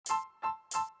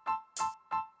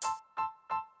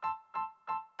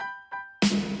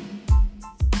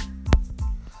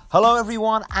Hello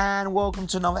everyone and welcome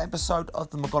to another episode of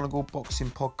the McGonagall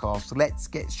Boxing Podcast. Let's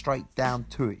get straight down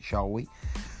to it, shall we?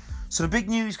 So the big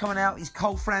news coming out is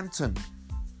Cole Frampton.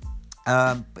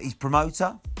 His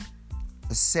promoter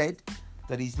has said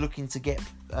that he's looking to get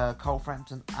Cole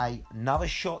Frampton another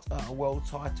shot at a world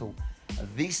title.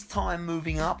 This time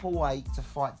moving up a weight to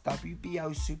fight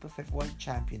WBO Super Featherweight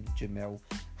Champion Jamel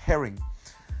Herring.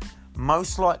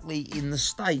 Most likely in the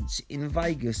States, in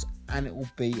Vegas, and it will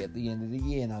be at the end of the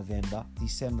year, November,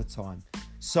 December time.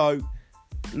 So,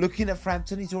 looking at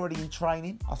Frampton, he's already in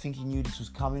training. I think he knew this was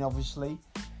coming, obviously.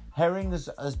 Herring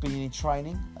has been in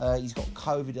training. He's got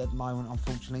COVID at the moment,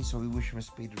 unfortunately, so we wish him a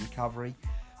speedy recovery.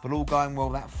 But all going well,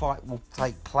 that fight will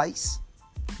take place.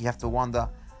 You have to wonder,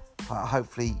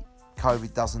 hopefully,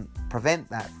 COVID doesn't prevent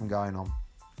that from going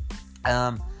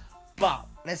on. But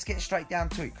let's get straight down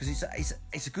to it, because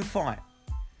it's a good fight.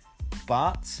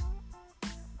 But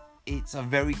it's a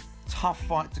very tough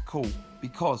fight to call,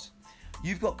 because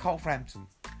you've got Cole Frampton,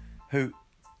 who,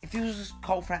 if it was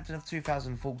Cole Frampton of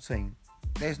 2014,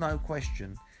 there's no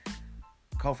question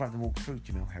Cole Frampton walked through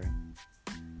Jamel Herring,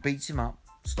 beats him up,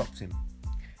 stops him.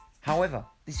 However,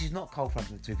 this is not Cole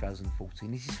Frampton of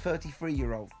 2014. This is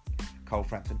 33-year-old Cole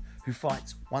Frampton, who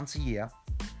fights once a year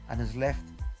and has left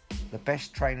the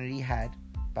best trainer he had,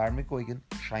 Barry McGuigan,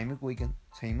 Shane McGuigan,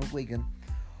 Team McGuigan,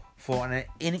 for an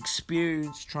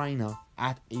inexperienced trainer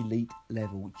at elite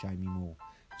level with Jamie Moore.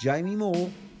 Jamie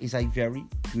Moore is a very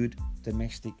good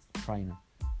domestic trainer,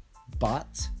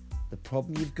 but the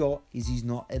problem you've got is he's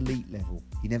not elite level.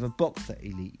 He never boxed at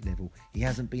elite level. He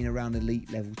hasn't been around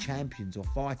elite level champions or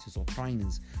fighters or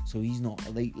trainers, so he's not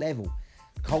elite level.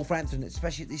 Cole Frampton,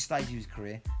 especially at this stage of his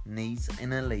career, needs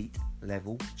an elite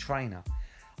level trainer.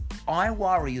 I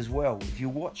worry as well, if you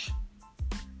watch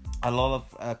a lot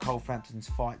of Cole Frampton's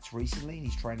fights recently in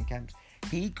his training camps,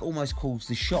 he almost calls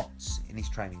the shots in his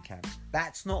training camps.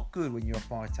 That's not good when you're a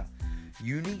fighter.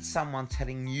 You need someone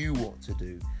telling you what to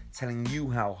do, telling you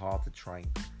how hard to train,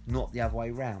 not the other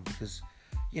way around. Because,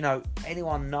 you know,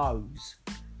 anyone knows,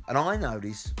 and I know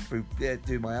this through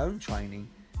doing my own training,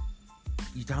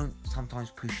 you don't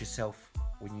sometimes push yourself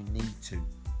when you need to.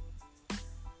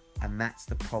 And that's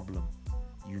the problem.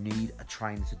 You need a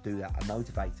trainer to do that, a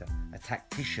motivator, a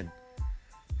tactician.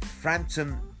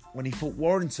 Frampton, when he fought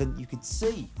Warrington, you could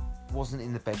see wasn't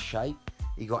in the best shape.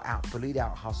 He got out-bullied,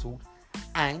 out-hustled.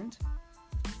 And,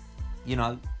 you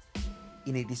know,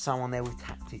 he needed someone there with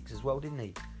tactics as well, didn't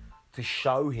he? To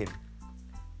show him,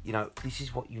 you know, this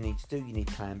is what you need to do. You need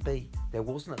plan B. There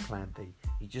wasn't a plan B.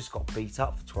 He just got beat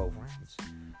up for 12 rounds.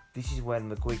 This is when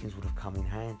McGuigan's would have come in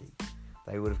handy.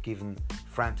 They would have given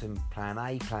Frampton plan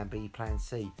A, plan B, plan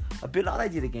C. A bit like they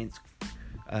did against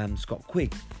Scott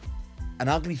Quigg. An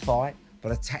ugly fight,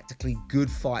 but a tactically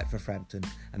good fight for Frampton.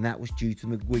 And that was due to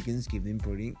McGuigan's giving him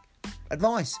brilliant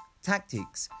advice,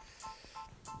 tactics.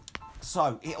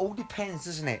 So, it all depends,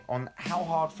 doesn't it, on how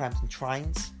hard Frampton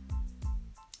trains.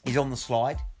 He's on the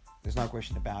slide. There's no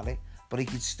question about it. But he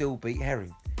could still beat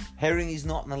Herring. Herring is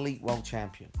not an elite world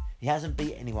champion. He hasn't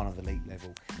beat anyone of elite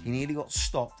level. He nearly got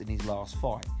stopped in his last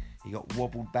fight. He got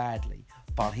wobbled badly,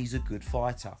 but he's a good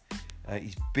fighter.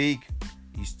 He's big,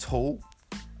 he's tall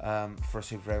for a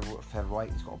super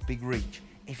featherweight. He's got a big reach.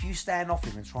 If you stand off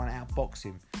him and try and outbox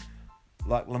him,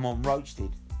 like Lamont Roach did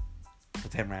for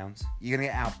 10 rounds, you're going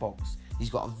to get outboxed.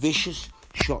 He's got a vicious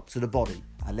shot to the body.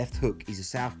 A left hook. He's a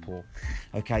southpaw.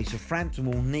 Okay, so Frampton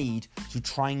will need to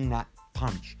train that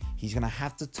punch. He's going to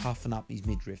have to toughen up his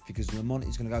midriff because Lamont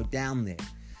is going to go down there.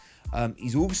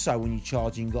 He's also, when you're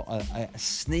charging, got a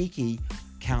sneaky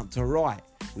counter right,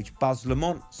 which buzzed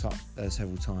Lamont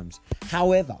several times.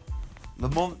 However,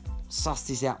 Lamont sussed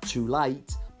this out too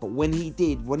late, but when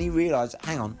he realised,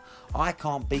 hang on, I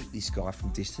can't beat this guy from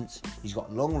distance. He's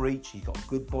got long reach, he's got a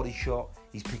good body shot,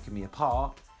 he's picking me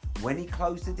apart. When he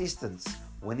closed the distance,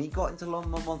 when he got into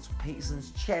Lamont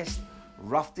Peterson's chest,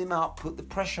 roughed him up, put the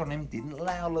pressure on him, didn't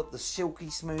allow the silky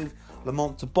smooth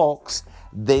Lamont to box,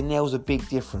 then there was a big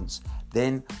difference.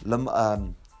 Then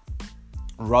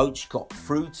Roach got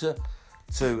through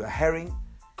to Herring,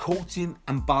 caught him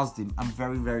and buzzed him and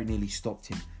very, very nearly stopped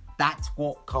him. That's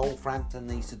what Cole Frampton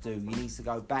needs to do. He needs to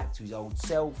go back to his old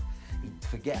self.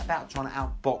 Forget about trying to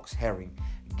outbox Herring.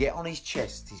 Get on his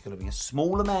chest. He's going to be a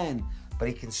smaller man, but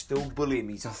he can still bully him.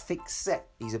 He's a thick set.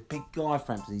 He's a big guy,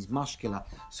 Frampton. He's muscular,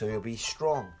 so he'll be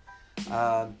strong.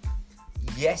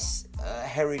 Yes,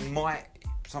 Herring might...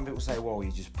 Some people say, well,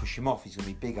 you just push him off. He's going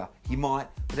to be bigger. He might,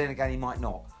 but then again, he might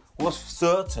not. What's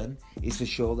certain is for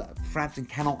sure that Frampton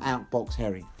cannot outbox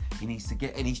Herring. He needs to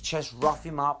get in his chest, rough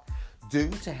him up, do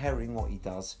to Herring what he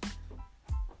does.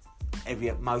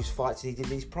 most fights he did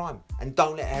in his prime. And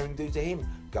don't let Herring do to him.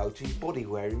 Go to his body,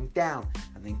 wear him down,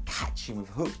 and then catch him with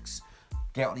hooks.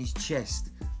 Get on his chest.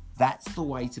 That's the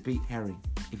way to beat Herring.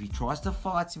 If he tries to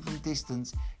fight him from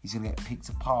distance, he's going to get picked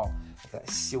apart with that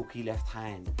silky left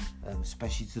hand,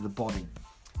 especially to the body.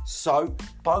 So,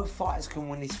 both fighters can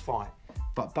win this fight.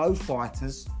 But both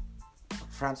fighters,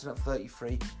 Frampton at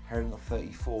 33, Herring at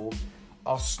 34,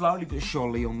 are slowly but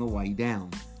surely on the way down.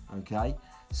 Okay?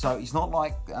 So, it's not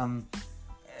like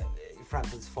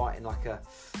Frampton's fighting like a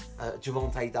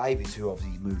Gervonta Davis, who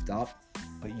obviously moved up.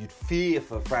 But you'd fear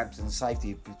for Frampton's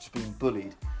safety of just being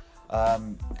bullied.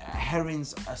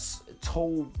 Herring's a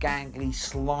tall, gangly,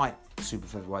 slight super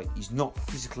featherweight. He's not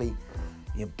physically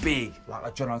big, like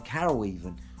a John O'Carroll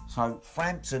even. So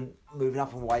Frampton, moving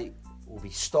up in weight, will be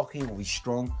stocky, will be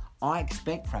strong. I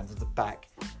expect Frampton to back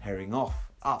Herring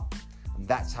up. And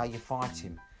that's how you fight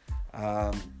him.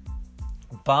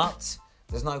 But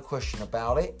there's no question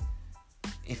about it.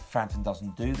 If Frampton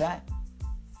doesn't do that,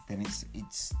 then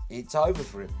it's over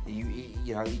for him.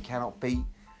 He cannot beat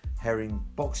Herring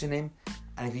boxing him,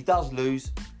 and if he does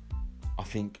lose, I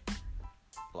think,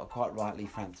 like quite rightly,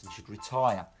 Frampton should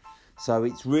retire. So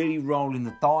it's really rolling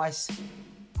the dice.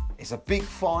 It's a big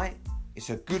fight.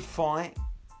 It's a good fight.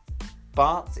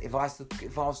 But if I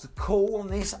was to call on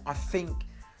this, I think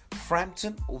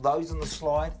Frampton, although he's on the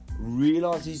slide,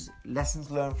 realises lessons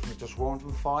learned from the Josh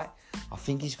Warrington fight. I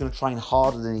think he's going to train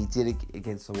harder than he did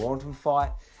against the Warrington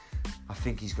fight. I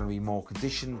think he's going to be more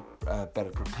conditioned, better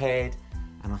prepared.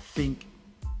 And I think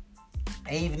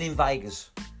even in Vegas,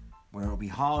 where it'll be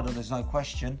harder, there's no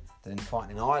question, than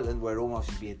fighting in Ireland, where it almost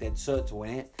would be a dead cert to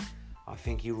win it, I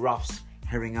think he roughs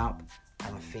Herring up,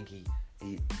 and I think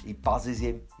he buzzes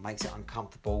him, makes it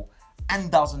uncomfortable, and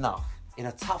does enough in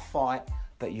a tough fight,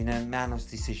 but unanimous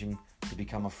decision to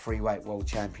become a freeweight world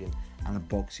champion and a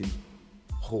boxing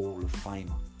Hall of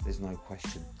Famer. There's no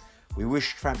question. We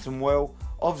wish Frampton well.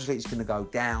 Obviously, it's going to go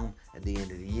down at the end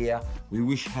of the year. We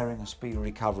wish Herring a speedy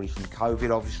recovery from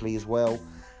COVID, obviously, as well.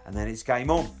 And then it's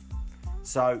game on.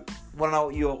 So, I want to know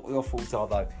what your thoughts are,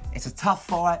 though. It's a tough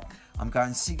fight. I'm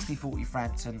going 60-40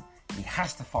 Frampton. He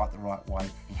has to fight the right way.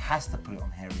 He has to put it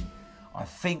on Herring. I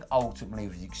think, ultimately,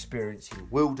 with the experience, he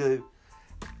will do.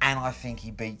 And I think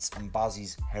he beats and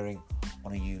buzzes Herring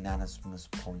on a unanimous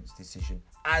points decision.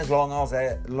 As long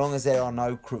as there are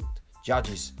no crooked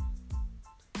judges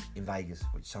in Vegas,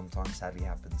 which sometimes sadly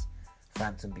happens.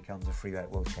 Frampton becomes a freeweight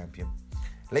world champion.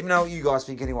 Let me know what you guys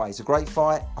think anyway. It's a great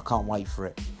fight. I can't wait for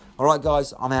it. Alright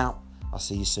guys, I'm out. I'll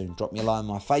see you soon. Drop me a line on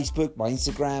my Facebook, my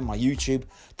Instagram, my YouTube,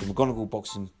 the McGonagall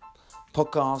Boxing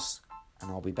Podcast,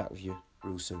 and I'll be back with you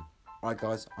real soon. Alright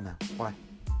guys, I'm out. Bye.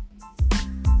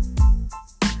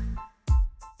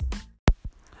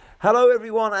 Hello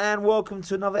everyone and welcome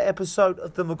to another episode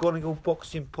of the McGonagall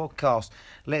Boxing Podcast.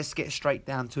 Let's get straight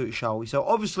down to it, shall we? So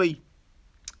obviously,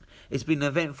 it's been an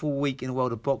eventful week in the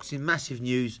world of boxing. Massive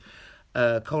news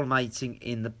culminating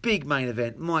in the big main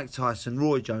event, Mike Tyson,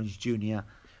 Roy Jones Jr.,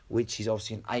 which is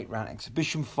obviously an 8-round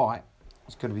exhibition fight.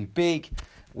 It's going to be big.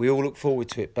 We all look forward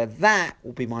to it. But that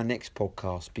will be my next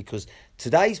podcast, because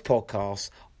today's podcast,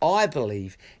 I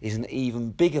believe, is an even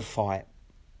bigger fight.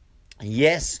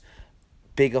 Yes,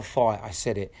 bigger fight, I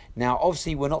said it. Now,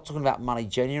 obviously, we're not talking about money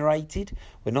generated.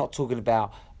 We're not talking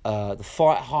about the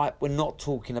fight hype. We're not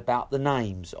talking about the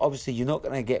names. Obviously, you're not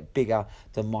going to get bigger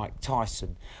than Mike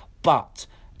Tyson. But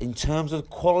in terms of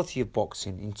quality of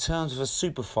boxing, in terms of a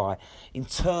super fight, in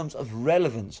terms of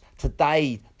relevance,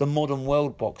 today, the modern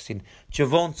world boxing,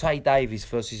 Gervonta Davis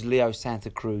versus Leo Santa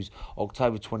Cruz,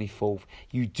 October 24th.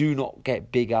 You do not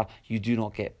get bigger. You do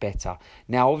not get better.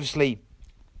 Now, obviously,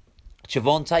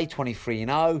 Gervonta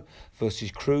 23-0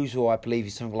 versus Cruz, who I believe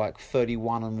is something like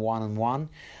 31-1-1.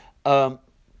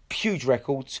 Huge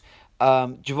records.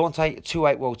 Gervonta,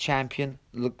 2-weight world champion.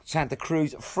 Santa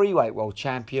Cruz, 3-weight world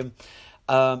champion.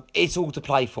 It's all to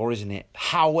play for, isn't it?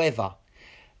 However,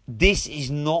 this is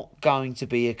not going to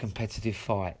be a competitive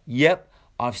fight. Yep,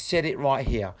 I've said it right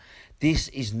here. This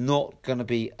is not going to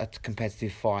be a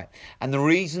competitive fight. And the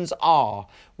reasons are,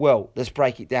 well, let's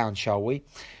break it down, shall we?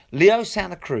 Leo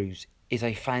Santa Cruz is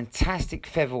a fantastic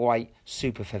featherweight,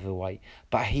 super featherweight,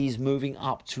 but he's moving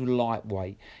up to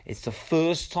lightweight. It's the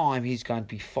first time he's going to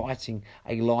be fighting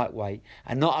a lightweight,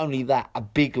 and not only that, a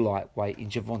big lightweight in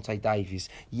Gervonta Davis.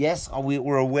 Yes,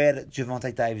 we're aware that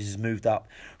Gervonta Davis has moved up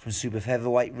from super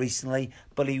featherweight recently,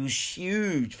 but he was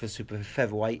huge for super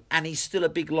featherweight, and he's still a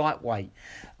big lightweight.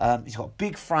 He's got a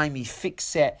big frame, he's thick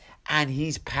set, and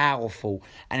he's powerful.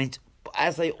 And it's,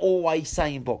 as they always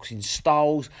say in boxing,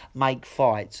 styles make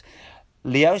fights.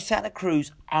 Leo Santa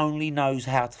Cruz only knows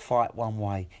how to fight one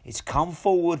way. It's come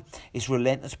forward, it's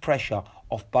relentless pressure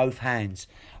off both hands.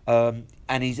 And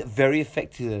he's very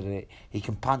effective at it. He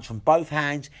can punch from both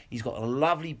hands, he's got a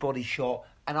lovely body shot,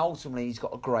 and ultimately he's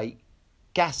got a great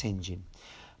gas engine.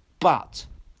 But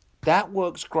that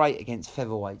works great against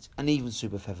featherweights and even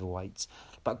super featherweights.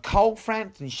 But Cole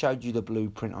Frampton showed you the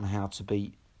blueprint on how to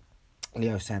beat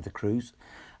Leo Santa Cruz.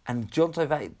 And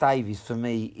Gervonta Davis, for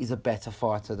me, is a better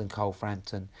fighter than Cole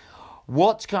Frampton.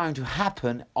 What's going to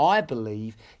happen, I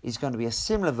believe, is going to be a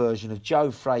similar version of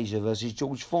Joe Frazier versus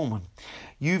George Foreman.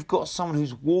 You've got someone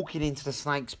who's walking into the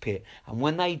snake's pit, and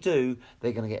when they do,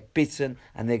 they're going to get bitten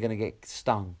and they're going to get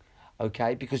stung.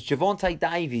 Okay, because Gervonta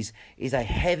Davis is a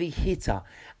heavy hitter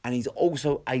and he's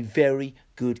also a very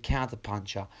good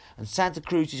counterpuncher. And Santa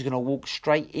Cruz is going to walk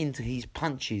straight into his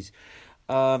punches.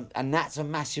 And that's a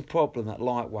massive problem at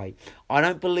lightweight. I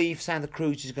don't believe Santa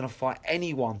Cruz is going to fight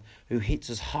anyone who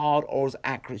hits as hard or as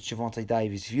accurate as Gervonta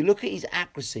Davis. If you look at his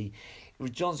accuracy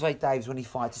with Gervonta Davis when he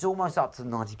fights, it's almost up to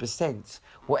 90%.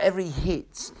 Whatever he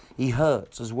hits, he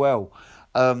hurts as well.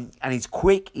 And he's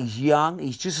quick, he's young,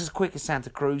 he's just as quick as Santa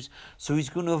Cruz, so he's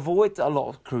going to avoid a lot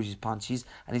of Cruz's punches,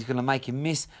 and he's going to make him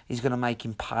miss, he's going to make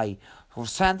him pay. Well,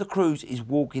 Santa Cruz is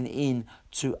walking in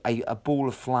to a ball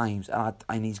of flames,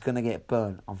 and he's going to get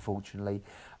burnt, unfortunately.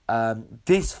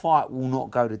 This fight will not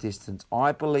go the distance.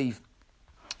 I believe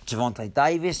Gervonta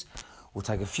Davis will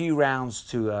take a few rounds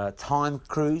to time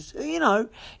Cruz. You know,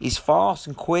 he's fast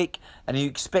and quick, and you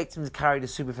expect him to carry the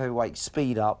super featherweight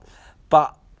speed up,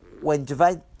 but when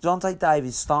Gervonta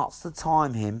Davis starts to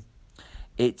time him,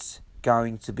 it's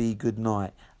going to be good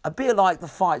night. A bit like the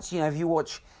fights, if you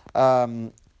watch,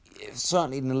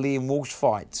 certainly in the Liam Walsh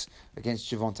fights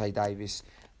against Gervonta Davis,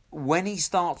 when he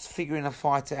starts figuring a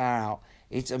fighter out,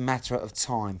 it's a matter of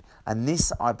time. And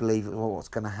this, I believe, is what's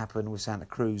going to happen with Santa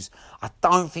Cruz. I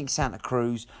don't think Santa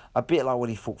Cruz, a bit like when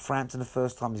he fought Frampton the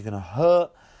first time, is going to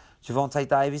hurt Gervonta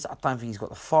Davis. I don't think he's got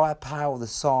the firepower, the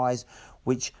size,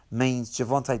 which means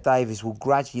Gervonta Davis will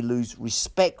gradually lose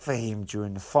respect for him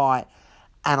during the fight.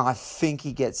 And I think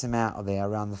he gets him out of there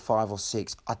around the 5 or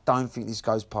 6. I don't think this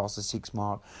goes past the 6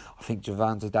 mark. I think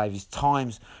Gervonta Davis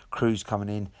times Cruz coming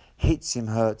in, hits him,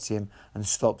 hurts him, and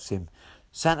stops him.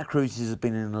 Santa Cruz has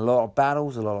been in a lot of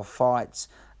battles, a lot of fights,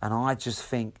 and I just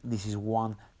think this is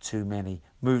one too many.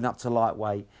 Moving up to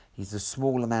lightweight, he's the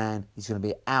smaller man, he's going to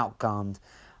be outgunned,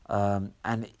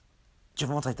 and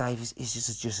Gervonta Davis is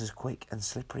just as quick and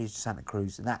slippery as Santa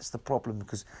Cruz, and that's the problem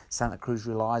because Santa Cruz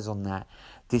relies on that.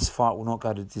 This fight will not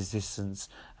go to this distance,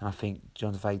 and I think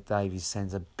Gervonta Davis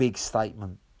sends a big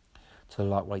statement to the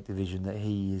lightweight division that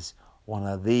he is one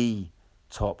of the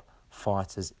top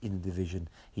fighters in the division.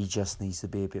 He just needs to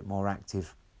be a bit more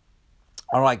active.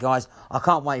 All right, guys, I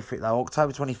can't wait for it though.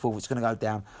 October 24th, it's going to go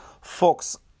down.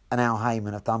 Fox and Al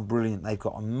Heyman have done brilliant. They've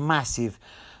got a massive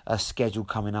schedule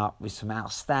coming up with some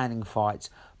outstanding fights.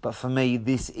 But for me,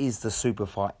 this is the super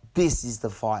fight. This is the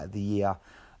fight of the year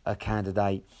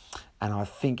candidate. And I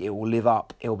think it will live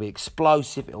up. It will be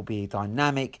explosive. It will be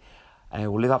dynamic. And it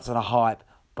will live up to the hype.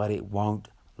 But it won't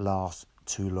last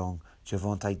too long.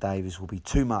 Gervonta Davis will be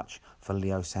too much for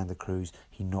Leo Santa Cruz.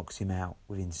 He knocks him out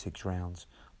within 6 rounds.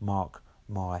 Mark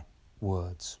my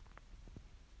words.